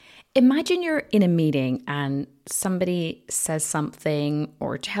Imagine you're in a meeting and somebody says something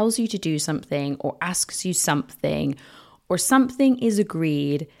or tells you to do something or asks you something or something is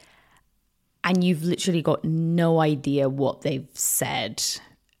agreed and you've literally got no idea what they've said.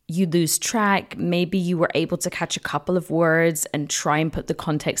 You lose track. Maybe you were able to catch a couple of words and try and put the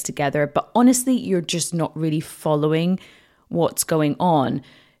context together, but honestly, you're just not really following what's going on.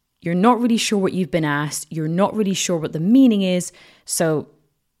 You're not really sure what you've been asked. You're not really sure what the meaning is. So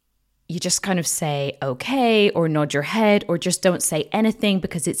you just kind of say, okay, or nod your head, or just don't say anything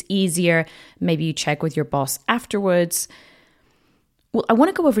because it's easier. Maybe you check with your boss afterwards. Well, I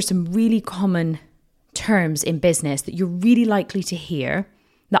want to go over some really common terms in business that you're really likely to hear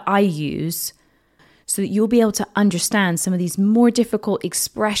that I use so that you'll be able to understand some of these more difficult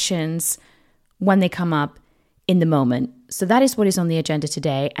expressions when they come up in the moment. So that is what is on the agenda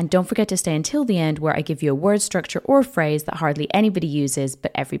today. And don't forget to stay until the end where I give you a word structure or a phrase that hardly anybody uses,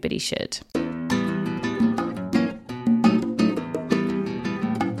 but everybody should.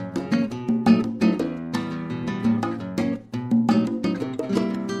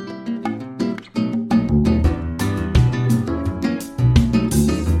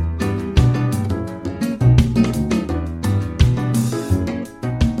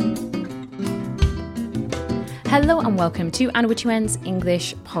 Hello and welcome to Ana Wichuen's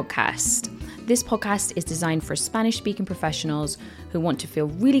English podcast. This podcast is designed for Spanish-speaking professionals who want to feel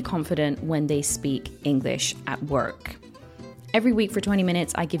really confident when they speak English at work. Every week for 20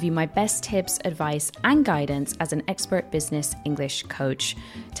 minutes, I give you my best tips, advice, and guidance as an expert business English coach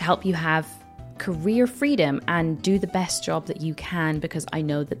to help you have career freedom and do the best job that you can, because I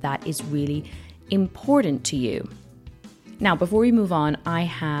know that that is really important to you. Now, before we move on, I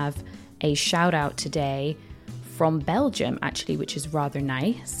have a shout out today from Belgium, actually, which is rather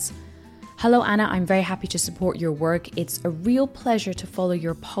nice. Hello, Anna. I'm very happy to support your work. It's a real pleasure to follow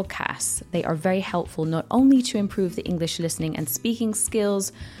your podcasts. They are very helpful not only to improve the English listening and speaking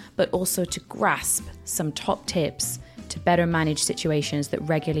skills, but also to grasp some top tips to better manage situations that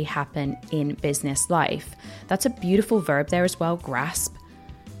regularly happen in business life. That's a beautiful verb there as well, grasp.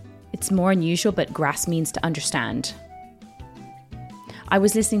 It's more unusual, but grasp means to understand. I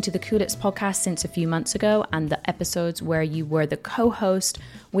was listening to the Culips podcast since a few months ago, and the episodes where you were the co-host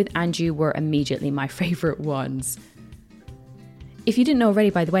with Andrew were immediately my favorite ones. If you didn't know already,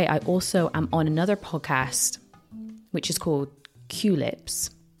 by the way, I also am on another podcast, which is called Culips.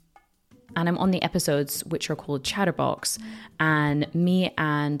 And I'm on the episodes which are called Chatterbox. And me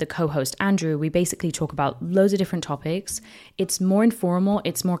and the co-host Andrew, we basically talk about loads of different topics. It's more informal,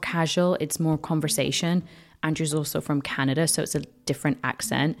 it's more casual, it's more conversation. Andrew's also from Canada, so it's a different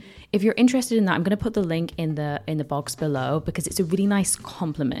accent. If you're interested in that, I'm going to put the link in the box below because it's a really nice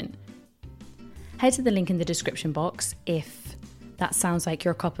compliment. Head to the link in the description box if that sounds like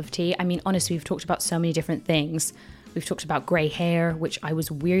your cup of tea. I mean, honestly, we've talked about so many different things. We've talked about grey hair, which I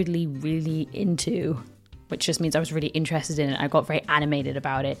was weirdly really into, which just means I was really interested in it. I got very animated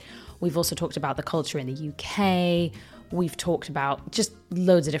about it. We've also talked about the culture in the UK. We've talked about just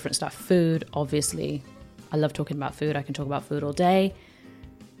loads of different stuff. Food, obviously. I love talking about food. I can talk about food all day.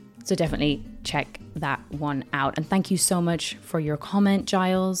 So definitely check that one out. And thank you so much for your comment,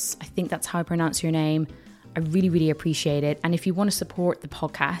 Giles. I think that's how I pronounce your name. I really, really appreciate it. And if you want to support the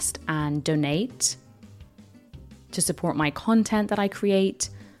podcast and donate to support my content that I create,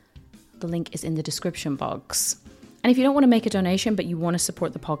 the link is in the description box. And if you don't want to make a donation, but you want to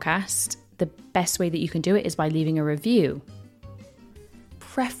support the podcast, the best way that you can do it is by leaving a review.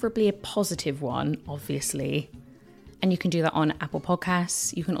 Preferably a positive one, obviously. And you can do that on Apple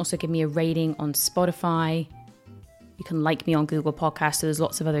Podcasts. You can also give me a rating on Spotify. You can like me on Google Podcasts. So there's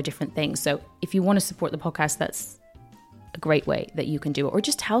lots of other different things. So if you want to support the podcast, that's a great way that you can do it. Or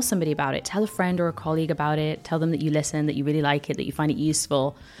just tell somebody about it. Tell a friend or a colleague about it. Tell them that you listen, that you really like it, that you find it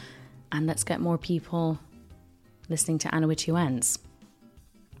useful. And let's get more people listening to Ana Wichuen's.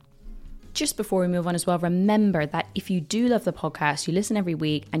 Just before we move on as well, remember that if you do love the podcast, you listen every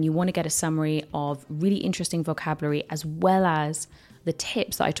week and you want to get a summary of really interesting vocabulary as well as the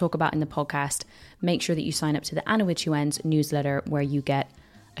tips that I talk about in the podcast, make sure that you sign up to the Ana Wichuen's newsletter where you get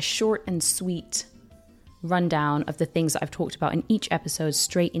a short and sweet rundown of the things that I've talked about in each episode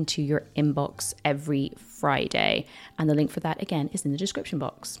straight into your inbox every Friday. And the link for that, again, is in the description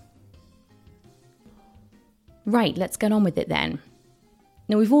box. Right, let's get on with it then.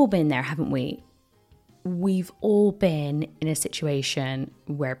 Now, we've all been there, haven't we? We've all been in a situation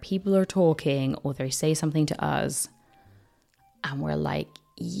where people are talking or they say something to us and we're like,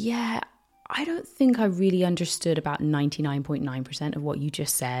 yeah, I don't think I really understood about 99.9% of what you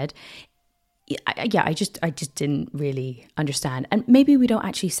just said. I just didn't really understand. And maybe we don't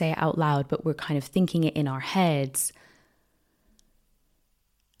actually say it out loud, but we're kind of thinking it in our heads.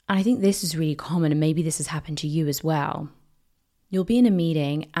 And I think this is really common, and maybe this has happened to you as well. You'll be in a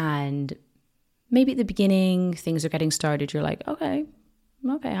meeting and maybe at the beginning, things are getting started. You're like, okay,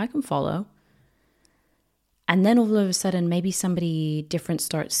 I can follow. And then all of a sudden, maybe somebody different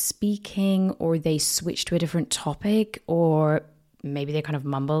starts speaking, or they switch to a different topic, or maybe they kind of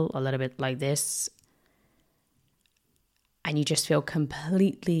mumble a little bit like this. And you just feel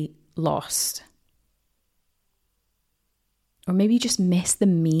completely lost. Or maybe you just miss the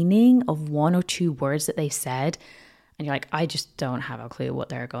meaning of one or two words that they said. And you're like, I just don't have a clue what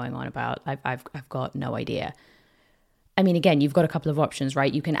they're going on about. I've got no idea. I mean, again, you've got a couple of options,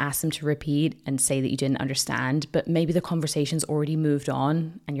 right? You can ask them to repeat and say that you didn't understand, but maybe the conversation's already moved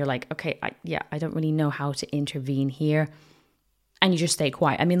on and you're like, okay, I don't really know how to intervene here. And you just stay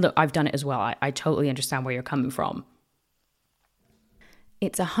quiet. I mean, look, I've done it as well. I totally understand where you're coming from.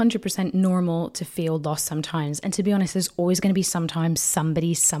 It's 100% normal to feel lost sometimes. And to be honest, there's always going to be sometimes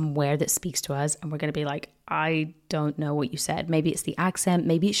somebody somewhere that speaks to us and we're going to be like, I don't know what you said. Maybe it's the accent,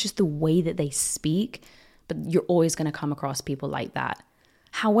 maybe it's just the way that they speak, but you're always going to come across people like that.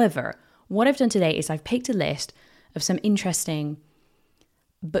 However, what I've done today is I've picked a list of some interesting,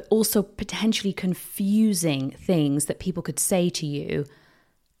 but also potentially confusing things that people could say to you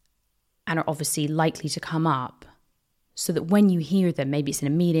and are obviously likely to come up. So that when you hear them, maybe it's in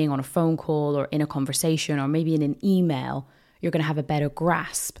a meeting, on a phone call, or in a conversation, or maybe in an email, you're going to have a better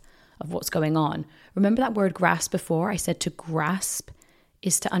grasp of what's going on. Remember that word grasp before? I said to grasp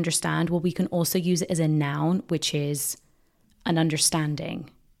is to understand. Well, we can also use it as a noun, which is an understanding.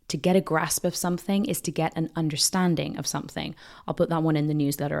 To get a grasp of something is to get an understanding of something. I'll put that one in the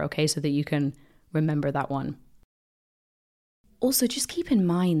newsletter, okay, so that you can remember that one. Also, just keep in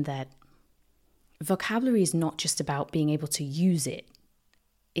mind that vocabulary is not just about being able to use it.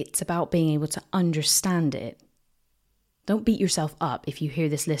 It's about being able to understand it. Don't beat yourself up if you hear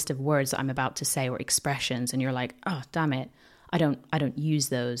this list of words that I'm about to say or expressions and you're like, oh, damn it, I don't use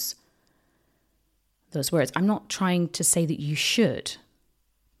those words. I'm not trying to say that you should,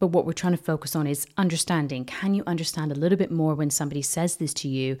 but what we're trying to focus on is understanding. Can you understand a little bit more when somebody says this to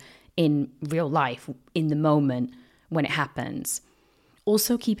you in real life, in the moment when it happens?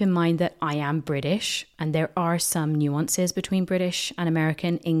 Also keep in mind that I am British and there are some nuances between British and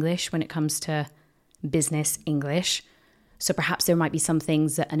American English when it comes to business English. So perhaps there might be some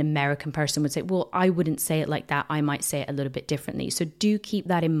things that an American person would say, well, I wouldn't say it like that. I might say it a little bit differently. So do keep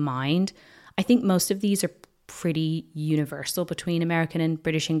that in mind. I think most of these are pretty universal between American and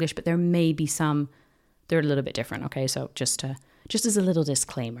British English, but there may be some, they're a little bit different. Okay, so just as a little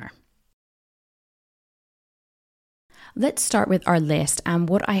disclaimer. Let's start with our list, and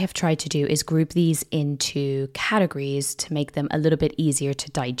what I have tried to do is group these into categories to make them a little bit easier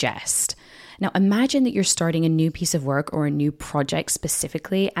to digest. Now, imagine that you're starting a new piece of work or a new project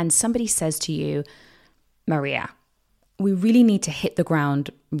specifically, and somebody says to you, Maria, we really need to hit the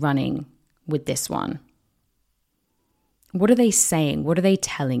ground running with this one. What are they saying? What are they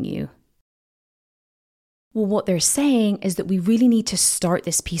telling you? Well, what they're saying is that we really need to start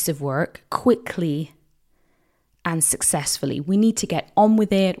this piece of work quickly and successfully. We need to get on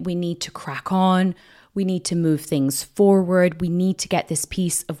with it. We need to crack on. We need to move things forward. We need to get this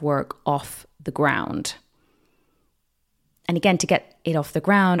piece of work off the ground. And again, to get it off the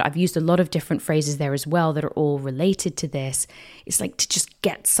ground, I've used a lot of different phrases there as well that are all related to this. It's like to just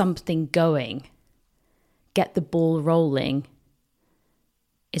get something going, get the ball rolling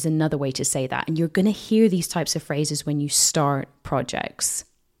is another way to say that. And you're going to hear these types of phrases when you start projects.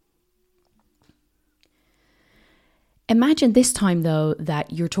 Imagine this time, though,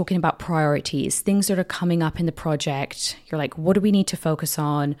 that you're talking about priorities, things that are coming up in the project. You're like, what do we need to focus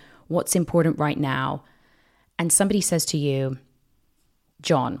on? What's important right now? And somebody says to you,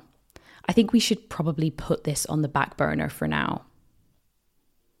 John, I think we should probably put this on the back burner for now.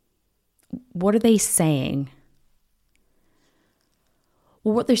 What are they saying?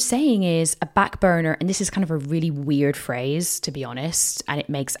 Well, what they're saying is a back burner, and this is kind of a really weird phrase, to be honest, and it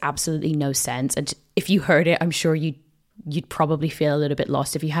makes absolutely no sense. And if you heard it, I'm sure you'd probably feel a little bit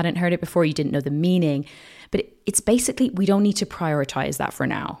lost. If you hadn't heard it before, you didn't know the meaning. But it's basically, we don't need to prioritize that for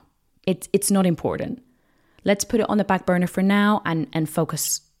now. It's not important. Let's put it on the back burner for now and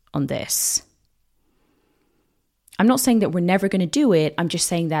focus on this. I'm not saying that we're never going to do it. I'm just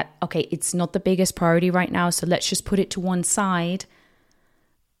saying that, okay, it's not the biggest priority right now, so let's just put it to one side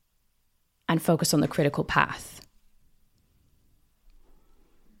and focus on the critical path.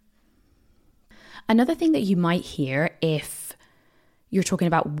 Another thing that you might hear if you're talking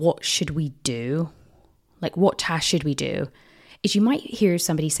about what should we do, like what task should we do, is you might hear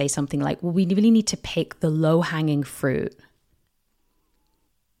somebody say something like, well, we really need to pick the low-hanging fruit.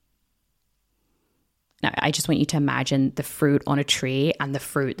 Now, I just want you to imagine the fruit on a tree and the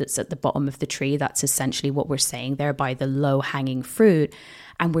fruit that's at the bottom of the tree. That's essentially what we're saying there by the low-hanging fruit.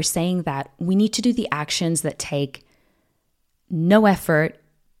 And we're saying that we need to do the actions that take no effort,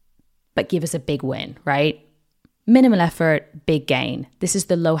 but give us a big win, right? Minimal effort, big gain. This is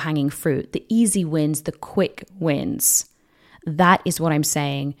the low-hanging fruit, the easy wins, the quick wins. That is what I'm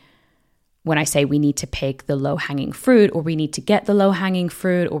saying when I say we need to pick the low-hanging fruit, or we need to get the low-hanging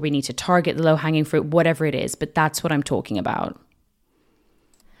fruit, or we need to target the low-hanging fruit, whatever it is. But that's what I'm talking about.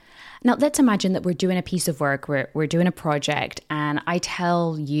 Now, let's imagine that we're doing a piece of work, we're doing a project, and I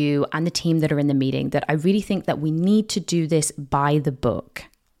tell you and the team that are in the meeting that I really think that we need to do this by the book.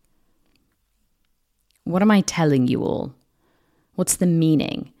 What am I telling you all? What's the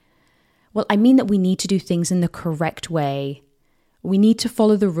meaning? Well, I mean that we need to do things in the correct way. We need to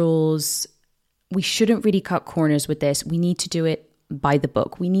follow the rules. We shouldn't really cut corners with this. We need to do it by the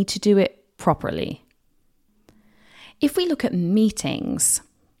book. We need to do it properly. If we look at meetings,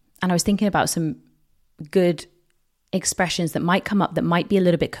 and I was thinking about some good expressions that might come up that might be a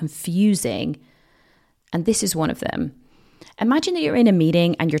little bit confusing, and this is one of them. Imagine that you're in a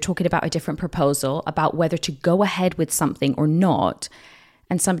meeting and you're talking about a different proposal about whether to go ahead with something or not,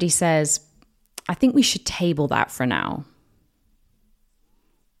 and somebody says, I think we should table that for now.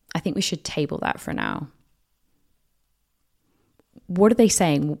 I think we should table that for now. What are they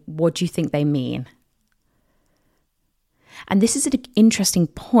saying? What do you think they mean? And this is an interesting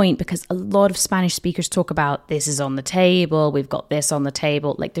point because a lot of Spanish speakers talk about this is on the table, we've got this on the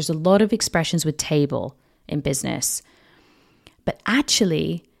table. Like there's a lot of expressions with table in business. But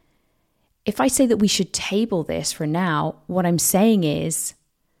actually, if I say that we should table this for now, what I'm saying is,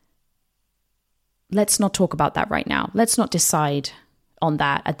 let's not talk about that right now. Let's not decide on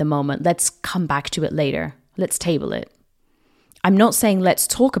that at the moment. Let's come back to it later. Let's table it. I'm not saying let's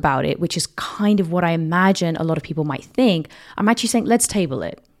talk about it, which is kind of what I imagine a lot of people might think. I'm actually saying let's table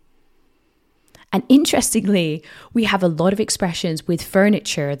it. And interestingly, we have a lot of expressions with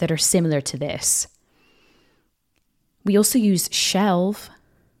furniture that are similar to this. We also use shelve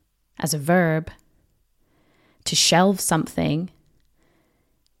as a verb to shelve something,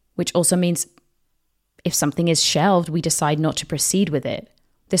 which also means if something is shelved, we decide not to proceed with it.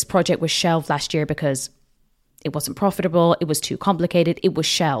 This project was shelved last year because it wasn't profitable, it was too complicated, it was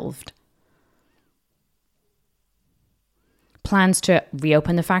shelved. Plans to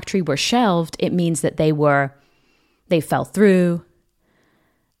reopen the factory were shelved. It means that they fell through.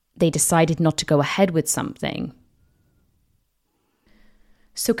 They decided not to go ahead with something.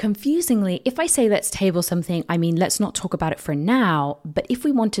 So confusingly, if I say let's table something, I mean let's not talk about it for now. But if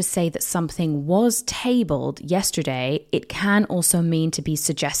we want to say that something was tabled yesterday, it can also mean to be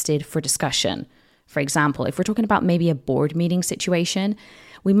suggested for discussion. For example, if we're talking about maybe a board meeting situation,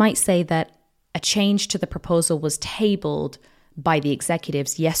 we might say that a change to the proposal was tabled by the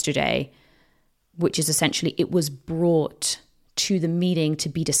executives yesterday, which is essentially it was brought to the meeting to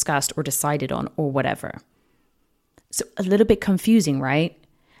be discussed or decided on or whatever. So a little bit confusing, right?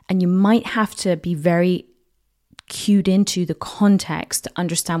 And you might have to be very cued into the context to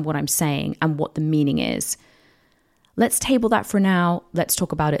understand what I'm saying and what the meaning is. Let's table that for now. Let's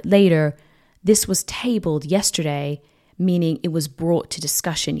talk about it later. This was tabled yesterday, meaning it was brought to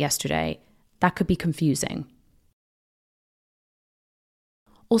discussion yesterday. That could be confusing.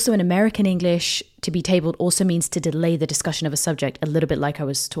 Also in American English, to be tabled also means to delay the discussion of a subject, a little bit like I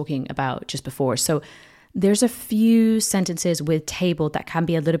was talking about just before. So there's a few sentences with tabled that can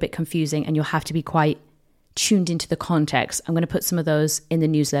be a little bit confusing and you'll have to be quite tuned into the context. I'm going to put some of those in the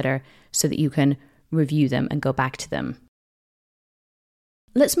newsletter so that you can review them and go back to them.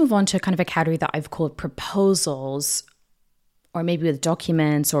 Let's move on to kind of a category that I've called proposals, or maybe with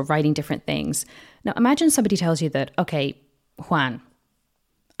documents or writing different things. Now, imagine somebody tells you that, okay, Juan,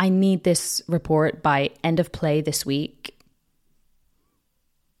 I need this report by end of play this week.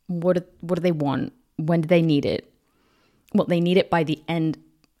 What do they want? When do they need it? Well, they need it by the end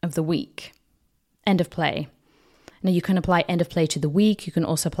of the week. End of play. Now, you can apply end of play to the week. You can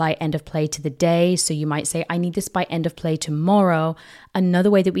also apply end of play to the day. So you might say, I need this by end of play tomorrow. Another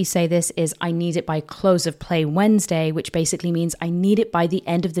way that we say this is, I need it by close of play Wednesday, which basically means I need it by the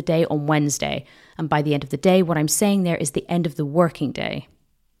end of the day on Wednesday. And by the end of the day, what I'm saying there is the end of the working day.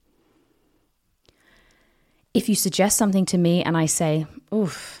 If you suggest something to me and I say,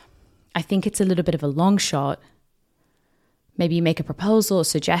 oof, I think it's a little bit of a long shot. Maybe you make a proposal, a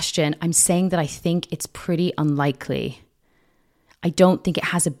suggestion. I'm saying that I think it's pretty unlikely. I don't think it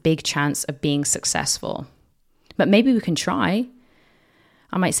has a big chance of being successful. But maybe we can try.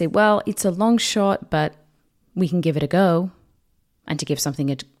 I might say, well, it's a long shot, but we can give it a go. And to give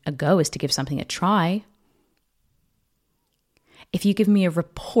something a go is to give something a try. If you give me a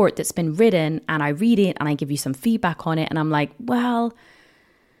report that's been written and I read it and I give you some feedback on it and I'm like, well,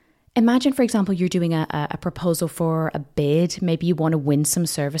 imagine, for example, you're doing a proposal for a bid. Maybe you want to win some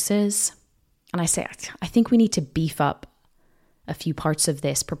services. And I say, I think we need to beef up a few parts of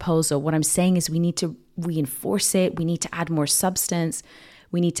this proposal. What I'm saying is we need to reinforce it. We need to add more substance.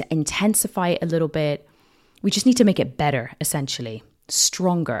 We need to intensify it a little bit. We just need to make it better, essentially,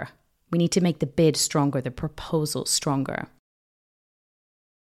 stronger. We need to make the bid stronger, the proposal stronger.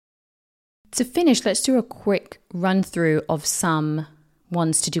 To finish, let's do a quick run through of some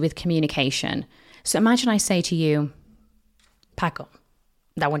ones to do with communication. So imagine I say to you, Paco.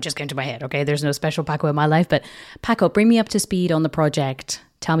 That one just came to my head, okay? There's no special Paco in my life, but Paco, bring me up to speed on the project.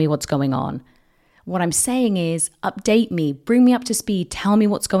 Tell me what's going on. What I'm saying is update me, bring me up to speed, tell me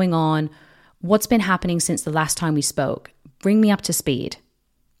what's going on, what's been happening since the last time we spoke. Bring me up to speed.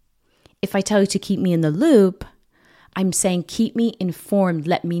 If I tell you to keep me in the loop, I'm saying keep me informed,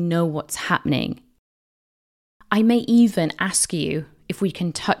 let me know what's happening. I may even ask you if we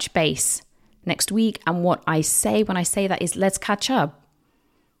can touch base next week, and what I say when I say that is let's catch up.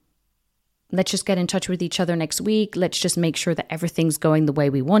 Let's just get in touch with each other next week. Let's just make sure that everything's going the way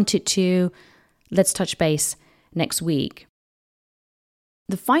we want it to. Let's touch base next week.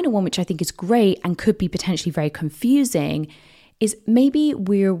 The final one, which I think is great and could be potentially very confusing, is maybe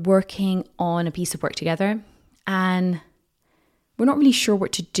we're working on a piece of work together and we're not really sure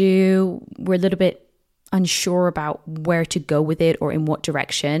what to do. We're a little bit unsure about where to go with it or in what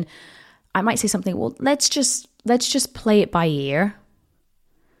direction. I might say something, well, let's just play it by ear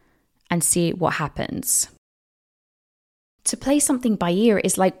and see what happens. To play something by ear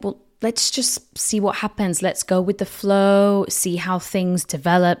is like, well, let's just see what happens. Let's go with the flow, see how things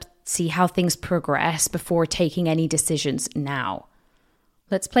develop, see how things progress before taking any decisions now.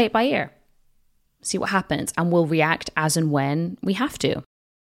 Let's play it by ear. See what happens, and we'll react as and when we have to.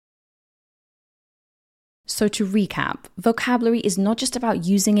 So to recap, vocabulary is not just about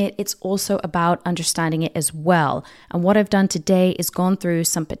using it, it's also about understanding it as well. And what I've done today is gone through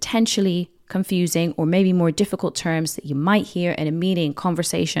some potentially confusing or maybe more difficult terms that you might hear in a meeting,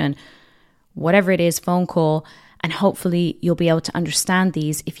 conversation, whatever it is, phone call, and hopefully you'll be able to understand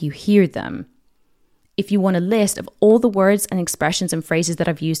these if you hear them. If you want a list of all the words and expressions and phrases that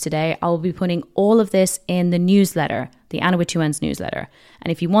I've used today, I will be putting all of this in the newsletter, the Anna with Two N's newsletter.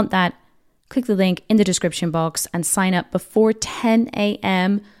 And if you want that, click the link in the description box and sign up before 10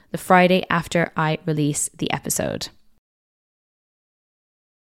 a.m. the Friday after I release the episode.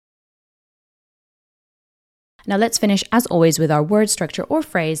 Now let's finish, as always, with our word structure or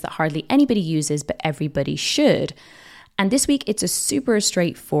phrase that hardly anybody uses, but everybody should. And this week, it's a super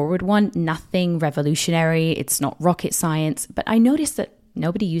straightforward one, nothing revolutionary. It's not rocket science, but I noticed that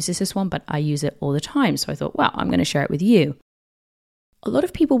nobody uses this one, but I use it all the time. So I thought, well, I'm going to share it with you. A lot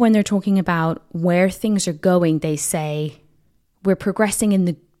of people, when they're talking about where things are going, they say we're progressing in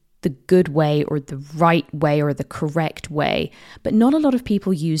the good way or the right way or the correct way. But not a lot of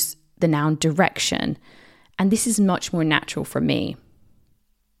people use the noun direction. And this is much more natural for me.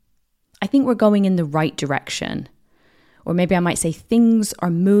 I think we're going in the right direction. Or maybe I might say things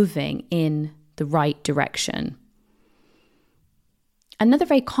are moving in the right direction. Another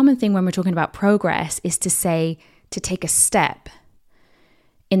very common thing when we're talking about progress is to say to take a step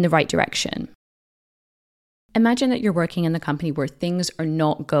in the right direction. Imagine that you're working in the company where things are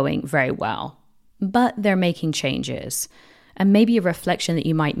not going very well, but they're making changes. And maybe a reflection that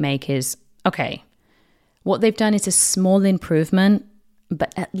you might make is, okay, what they've done is a small improvement,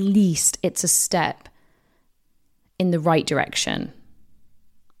 but at least it's a step in the right direction.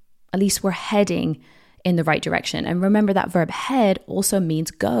 At least we're heading in the right direction. And remember that verb head also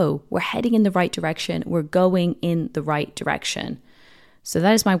means go. We're heading in the right direction. We're going in the right direction. So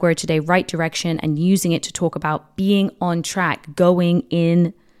that is my word today, right direction, and using it to talk about being on track, going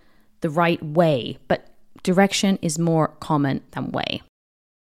in the right way. But direction is more common than way.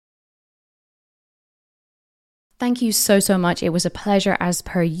 Thank you so much. It was a pleasure as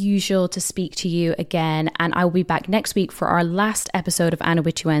per usual to speak to you again. And I will be back next week for our last episode of Anna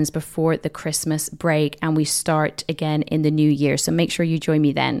with Two N's before the Christmas break. And we start again in the new year. So make sure you join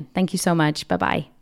me then. Thank you so much. Bye-bye.